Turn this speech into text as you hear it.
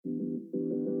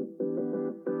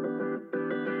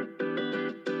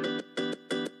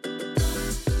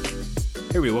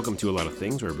everybody, welcome to A Lot of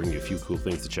Things, where I bring you a few cool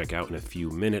things to check out in a few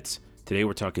minutes. Today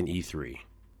we're talking E3.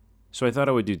 So I thought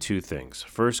I would do two things.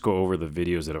 First, go over the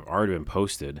videos that have already been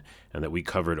posted and that we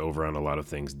covered over on a lot of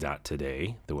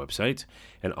things.today, the website,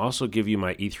 and also give you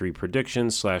my E3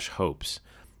 predictions / hopes.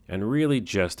 And really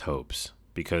just hopes,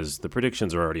 because the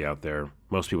predictions are already out there.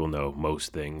 Most people know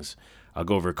most things. I'll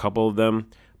go over a couple of them,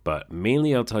 but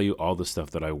mainly I'll tell you all the stuff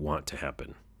that I want to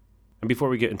happen. And before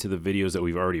we get into the videos that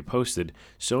we've already posted,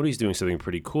 Sony's doing something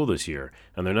pretty cool this year,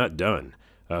 and they're not done.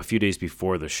 A few days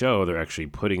before the show, they're actually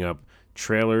putting up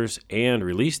trailers and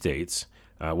release dates.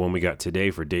 One we got today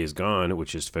for Days Gone,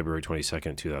 which is February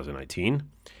 22nd, 2019.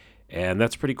 And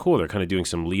that's pretty cool. They're kind of doing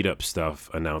some lead-up stuff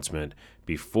announcement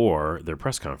before their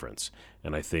press conference.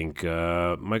 And I think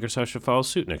Microsoft should follow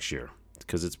suit next year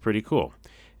because it's pretty cool.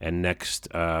 And next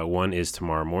one is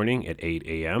tomorrow morning at 8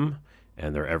 a.m.,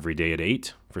 and they're every day at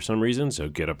 8 for some reason, so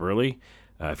get up early.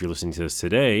 If you're listening to this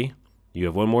today, you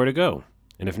have one more to go.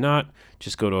 And if not,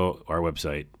 just go to our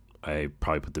website. I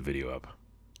probably put the video up.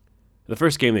 The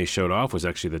first game they showed off was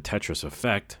actually the Tetris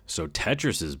Effect. So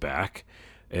Tetris is back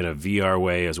in a VR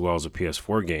way as well as a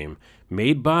PS4 game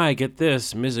made by, get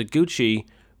this, Mizuguchi,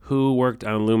 who worked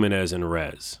on Lumines and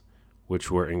Rez,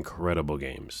 which were incredible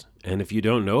games. And if you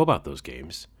don't know about those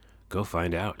games, go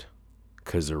find out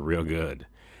because they're real good.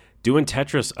 Doing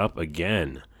Tetris up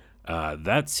again,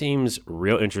 that seems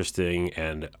real interesting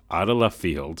and out of left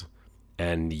field.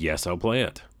 And yes, I'll play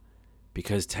it.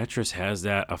 Because Tetris has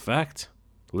that effect.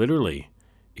 Literally.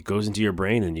 It goes into your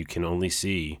brain and you can only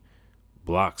see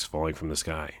blocks falling from the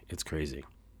sky. It's crazy.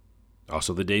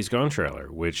 Also the Days Gone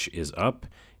trailer, which is up,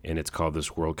 and it's called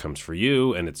This World Comes For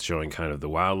You, and it's showing kind of the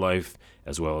wildlife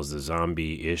as well as the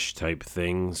zombie-ish type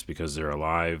things because they're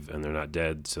alive and they're not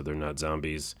dead, so they're not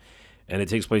zombies. And it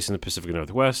takes place in the Pacific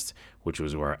Northwest, which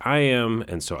was where I am,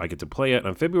 and so I get to play it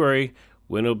on February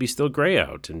when it'll be still gray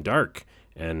out and dark,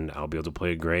 and I'll be able to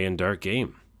play a gray and dark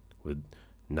game with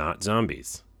not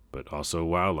zombies, but also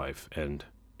wildlife, and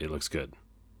it looks good.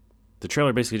 The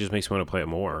trailer basically just makes me want to play it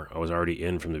more. I was already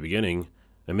in from the beginning.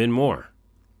 I'm in more.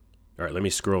 All right, let me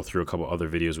scroll through a couple other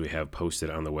videos we have posted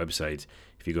on the website.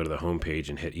 If you go to the homepage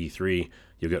and hit E3,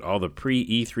 you'll get all the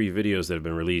pre-E3 videos that have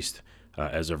been released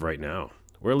as of right now,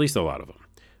 or at least a lot of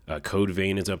them. Code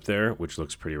Vein is up there, which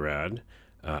looks pretty rad.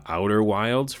 Outer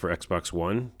Wilds for Xbox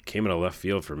One came in a left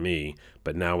field for me,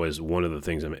 but now is one of the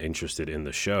things I'm interested in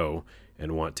the show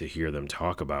and want to hear them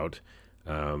talk about.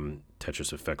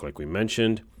 Tetris Effect, like we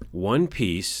mentioned. One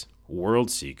Piece World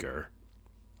Seeker.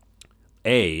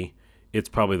 It's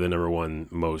probably the number one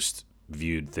most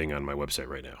viewed thing on my website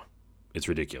right now. It's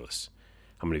ridiculous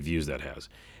how many views that has.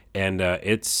 And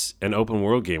it's an open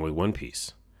world game with One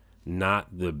Piece.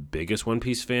 Not the biggest One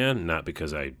Piece fan, not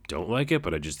because I don't like it,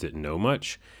 but I just didn't know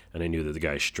much. And I knew that the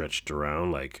guy stretched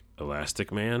around like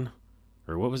Elastic Man.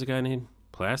 Or what was the guy named?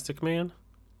 Plastic Man?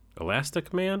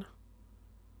 Elastic Man?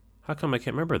 How come I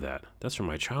can't remember that? That's from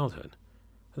my childhood.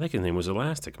 I think his name was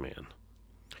Elastic Man.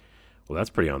 Well, that's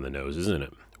pretty on the nose, isn't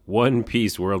it? One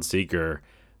Piece World Seeker.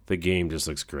 The game just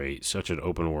looks great. Such an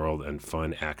open world and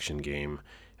fun action game.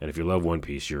 And if you love One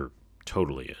Piece, you're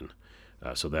totally in.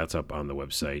 So that's up on the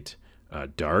website.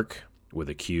 Dark with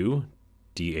a Q,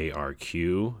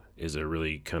 DARQ, is a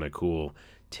really kind of cool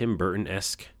Tim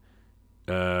Burton-esque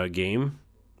game.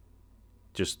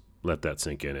 Just let that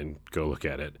sink in and go look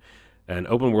at it. An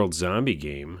open world zombie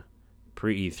game,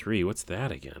 pre-E3. What's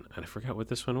that again? I forgot what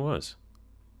this one was.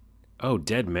 Oh,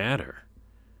 Dead Matter.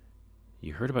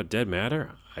 You heard about Dead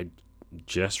Matter? I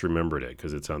just remembered it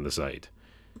because it's on the site.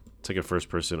 It's like a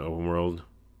first-person open world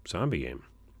zombie game.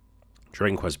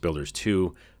 Dragon Quest Builders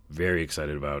 2, very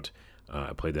excited about.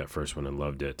 I played that first one and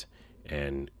loved it.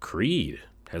 And Creed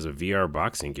has a VR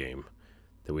boxing game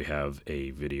that we have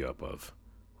a video up of,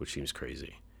 which seems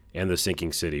crazy. And The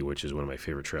Sinking City, which is one of my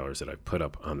favorite trailers that I've put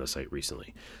up on the site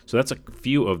recently. So that's a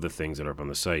few of the things that are up on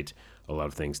the site. A lot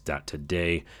of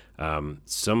things.today.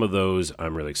 Some of those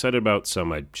I'm really excited about.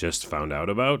 Some I just found out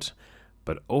about.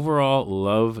 But overall,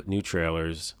 love new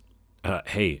trailers.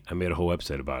 Hey, I made a whole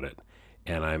website about it.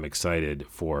 And I'm excited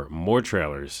for more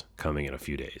trailers coming in a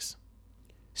few days.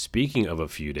 Speaking of a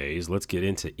few days, let's get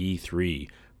into E3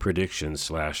 predictions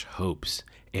 / hopes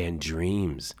and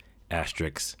dreams.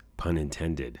 Asterisks, pun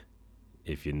intended,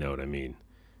 if you know what I mean,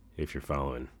 if you're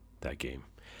following that game.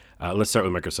 Let's start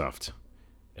with Microsoft.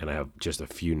 And I have just a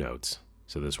few notes,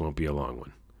 so this won't be a long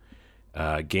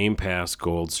one. Game Pass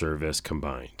Gold service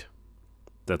combined.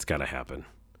 That's got to happen.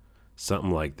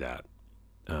 Something like that.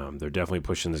 They're definitely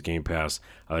pushing this Game Pass.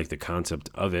 I like the concept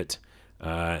of it.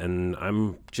 And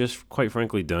I'm just quite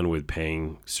frankly done with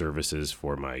paying services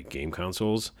for my game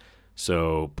consoles.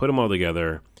 So put them all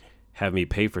together have me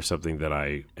pay for something that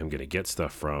I am going to get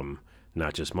stuff from,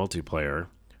 not just multiplayer,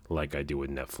 like I do with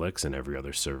Netflix and every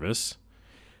other service,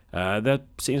 that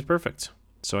seems perfect.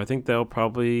 So I think they'll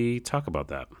probably talk about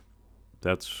that.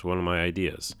 That's one of my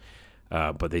ideas.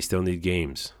 But they still need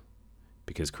games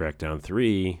because Crackdown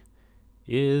 3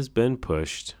 is been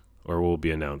pushed or will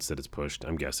be announced that it's pushed,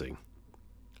 I'm guessing.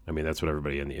 I mean, that's what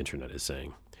everybody on the internet is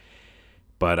saying.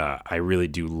 But I really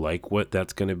do like what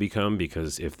that's going to become,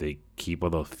 because if they keep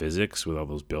all the physics with all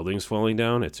those buildings falling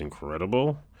down, it's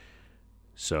incredible.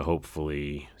 So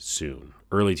hopefully soon.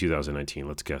 Early 2019,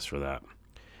 let's guess for that.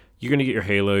 You're going to get your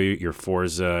Halo, your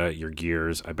Forza, your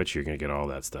Gears. I bet you're going to get all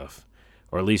that stuff.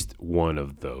 Or at least one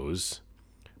of those.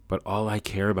 But all I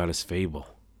care about is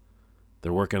Fable.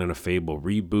 They're working on a Fable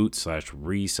reboot /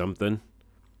 re-something.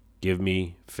 Give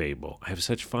me Fable. I have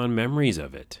such fond memories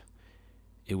of it.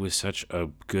 It was such a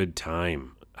good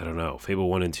time. I don't know. Fable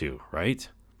 1 and 2, right?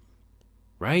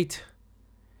 Right?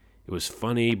 It was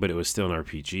funny, but it was still an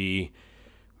RPG.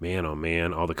 Man, oh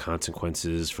man, all the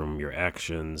consequences from your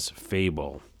actions.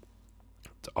 Fable.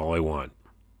 It's all I want.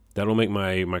 That'll make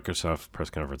my Microsoft press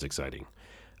conference exciting.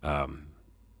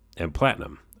 And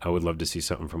Platinum. I would love to see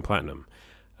something from Platinum.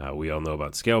 We all know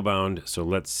about Scalebound, so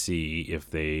let's see if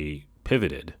they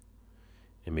pivoted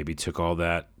and maybe took all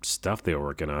that stuff they were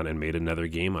working on and made another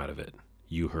game out of it.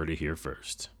 You heard it here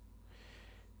first.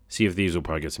 Sea of Thieves will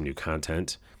probably get some new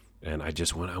content, and I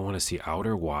want to see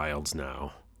Outer Wilds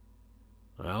now.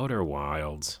 Outer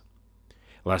Wilds.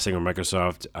 Last thing on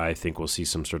Microsoft, I think we'll see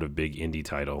some sort of big indie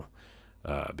title,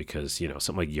 because,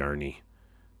 something like Yarny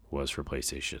was for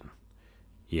PlayStation.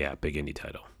 Yeah, big indie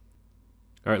title.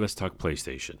 All right, let's talk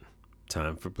PlayStation.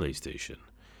 Time for PlayStation.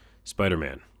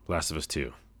 Spider-Man, Last of Us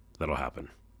 2. That'll happen,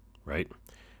 right?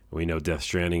 We know Death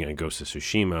Stranding and Ghost of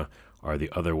Tsushima are the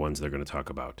other ones they're going to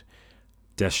talk about.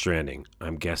 Death Stranding,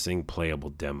 I'm guessing playable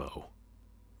demo.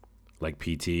 Like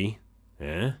PT?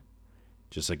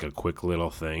 Just like a quick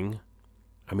little thing?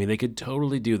 I mean, they could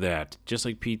totally do that. Just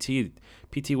like PT.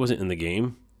 PT wasn't in the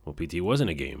game. Well, PT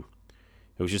wasn't a game.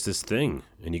 It was just this thing,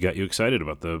 and you got you excited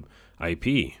about the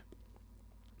IP.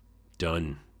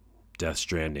 Done. Death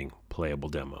Stranding, playable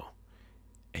demo.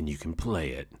 And you can play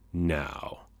it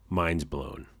now. Mind's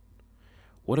blown.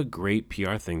 What a great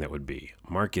PR thing that would be.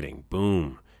 Marketing,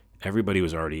 boom. Everybody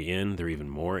was already in. They're even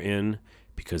more in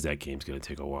because that game's going to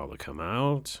take a while to come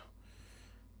out.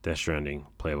 Death Stranding,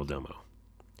 playable demo.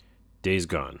 Days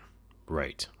Gone.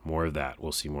 Right. More of that.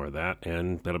 We'll see more of that,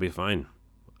 and that'll be fine.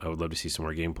 I would love to see some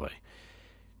more gameplay.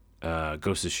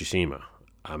 Ghost of Tsushima.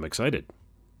 I'm excited.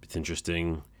 It's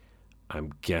interesting.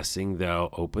 I'm guessing they'll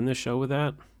open the show with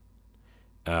that.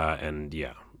 And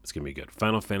yeah, it's going to be good.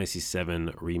 Final Fantasy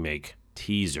VII Remake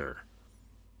teaser.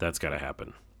 That's got to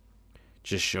happen.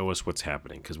 Just show us what's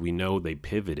happening, because we know they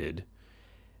pivoted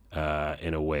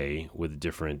in a way with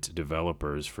different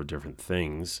developers for different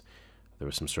things. There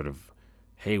was some sort of,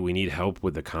 hey, we need help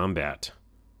with the combat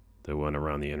that went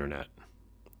around the internet.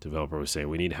 Developer was saying,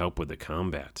 we need help with the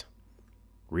combat.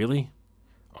 Really?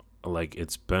 Like,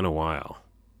 it's been a while.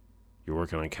 You're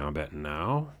working on combat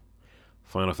now?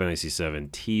 Final Fantasy VII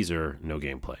teaser, no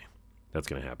gameplay. That's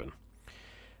going to happen.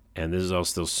 And this is all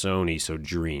still Sony, so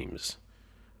Dreams.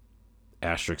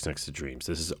 Asterisk next to Dreams.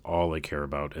 This is all I care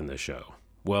about in this show.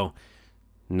 Well,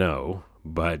 no,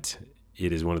 but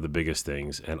it is one of the biggest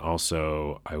things. And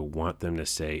also, I want them to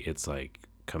say it's like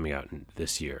coming out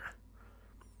this year.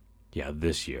 Yeah,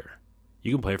 this year.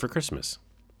 You can play it for Christmas.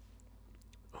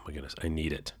 Oh my goodness, I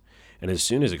need it. And as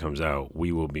soon as it comes out,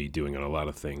 we will be doing a lot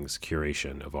of things,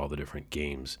 curation of all the different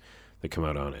games that come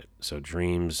out on it. So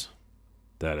Dreams,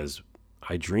 that is,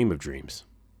 I dream of dreams.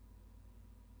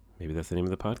 Maybe that's the name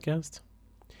of the podcast?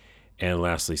 And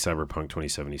lastly, Cyberpunk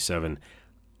 2077.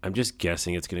 I'm just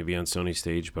guessing it's going to be on Sony's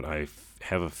stage, but I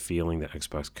have a feeling that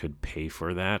Xbox could pay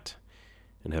for that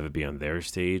and have it be on their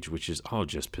stage, which is all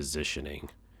just positioning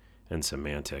and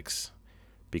semantics,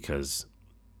 because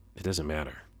it doesn't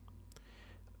matter.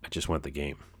 I just want the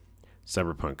game.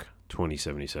 Cyberpunk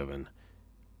 2077.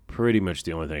 Pretty much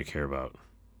the only thing I care about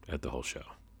at the whole show.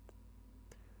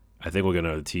 I think we'll get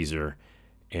another teaser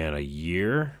in a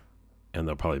year, and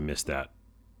they'll probably miss that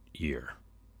year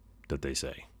that they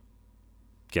say.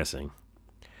 Guessing.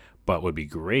 But what would be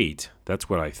great, that's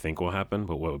what I think will happen,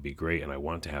 but what would be great and I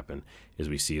want to happen is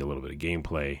we see a little bit of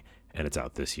gameplay and it's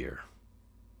out this year.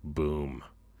 Boom.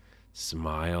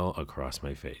 Smile across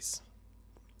my face.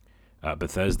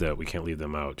 Bethesda, we can't leave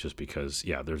them out just because,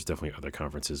 yeah, there's definitely other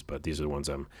conferences, but these are the ones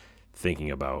I'm thinking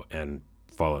about, and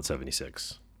Fallout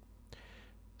 76.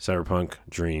 Cyberpunk,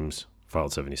 Dreams,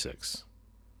 Fallout 76.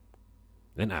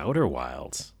 Then Outer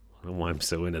Wilds. I don't know why I'm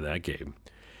so into that game.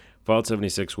 Fallout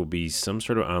 76 will be some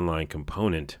sort of online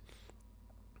component,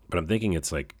 but I'm thinking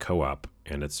it's like co-op,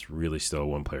 and it's really still a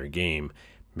one-player game.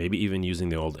 Maybe even using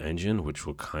the old engine, which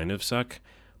will kind of suck,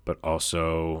 but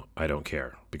also I don't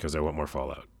care because I want more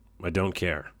Fallout. I don't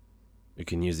care. You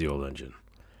can use the old engine.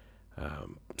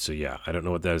 So yeah, I don't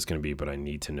know what that is going to be, but I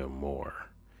need to know more.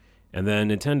 And then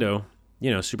Nintendo,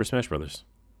 Super Smash Brothers.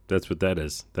 That's what that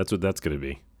is. That's what that's going to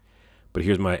be. But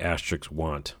here's my asterisk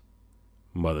want.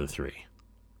 Mother 3.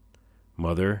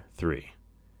 Mother 3.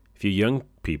 If you young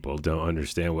people don't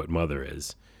understand what Mother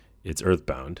is, it's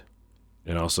Earthbound.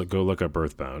 And also go look up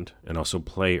Earthbound and also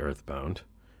play Earthbound,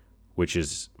 which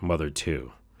is Mother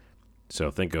 2. So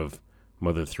think of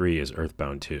Mother 3 as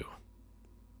Earthbound 2.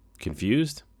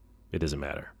 Confused? It doesn't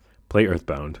matter. Play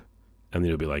Earthbound, and then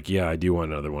you'll be like, yeah, I do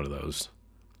want another one of those.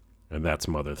 And that's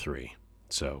Mother 3.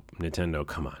 So, Nintendo,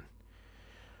 come on.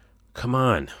 Come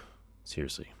on.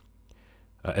 Seriously.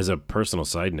 As a personal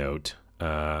side note,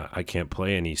 I can't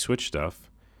play any Switch stuff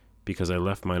because I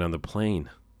left mine on the plane.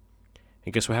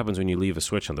 And guess what happens when you leave a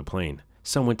Switch on the plane?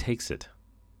 Someone takes it.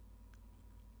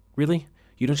 Really?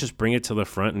 You don't just bring it to the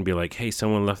front and be like, hey,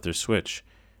 someone left their Switch.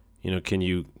 Can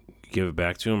you give it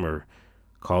back to them or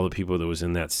call the people that was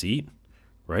in that seat?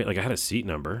 Right? Like I had a seat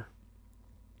number.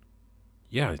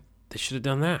 Yeah, they should have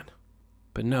done that.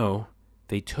 But no,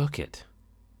 they took it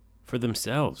for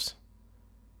themselves.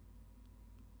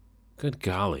 Good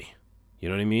golly. You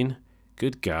know what I mean?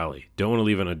 Good golly. Don't want to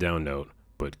leave on a down note,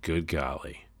 but good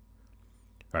golly.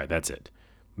 All right, that's it.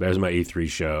 There's my E3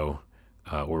 show.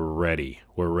 We're ready.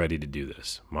 We're ready to do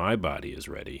this. My body is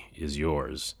ready. Is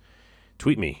yours?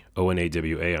 Tweet me,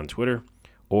 ONAWA on Twitter,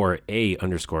 or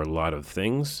 _lot of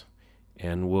things,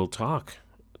 and we'll talk.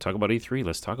 Talk about E3.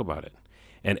 Let's talk about it.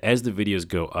 And as the videos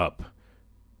go up,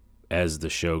 as the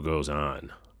show goes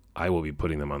on, I will be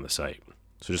putting them on the site.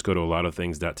 So just go to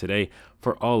alotofthings.today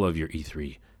for all of your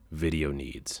E3 video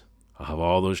needs. I'll have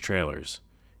all those trailers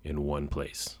in one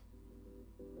place.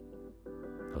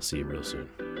 I'll see you real soon.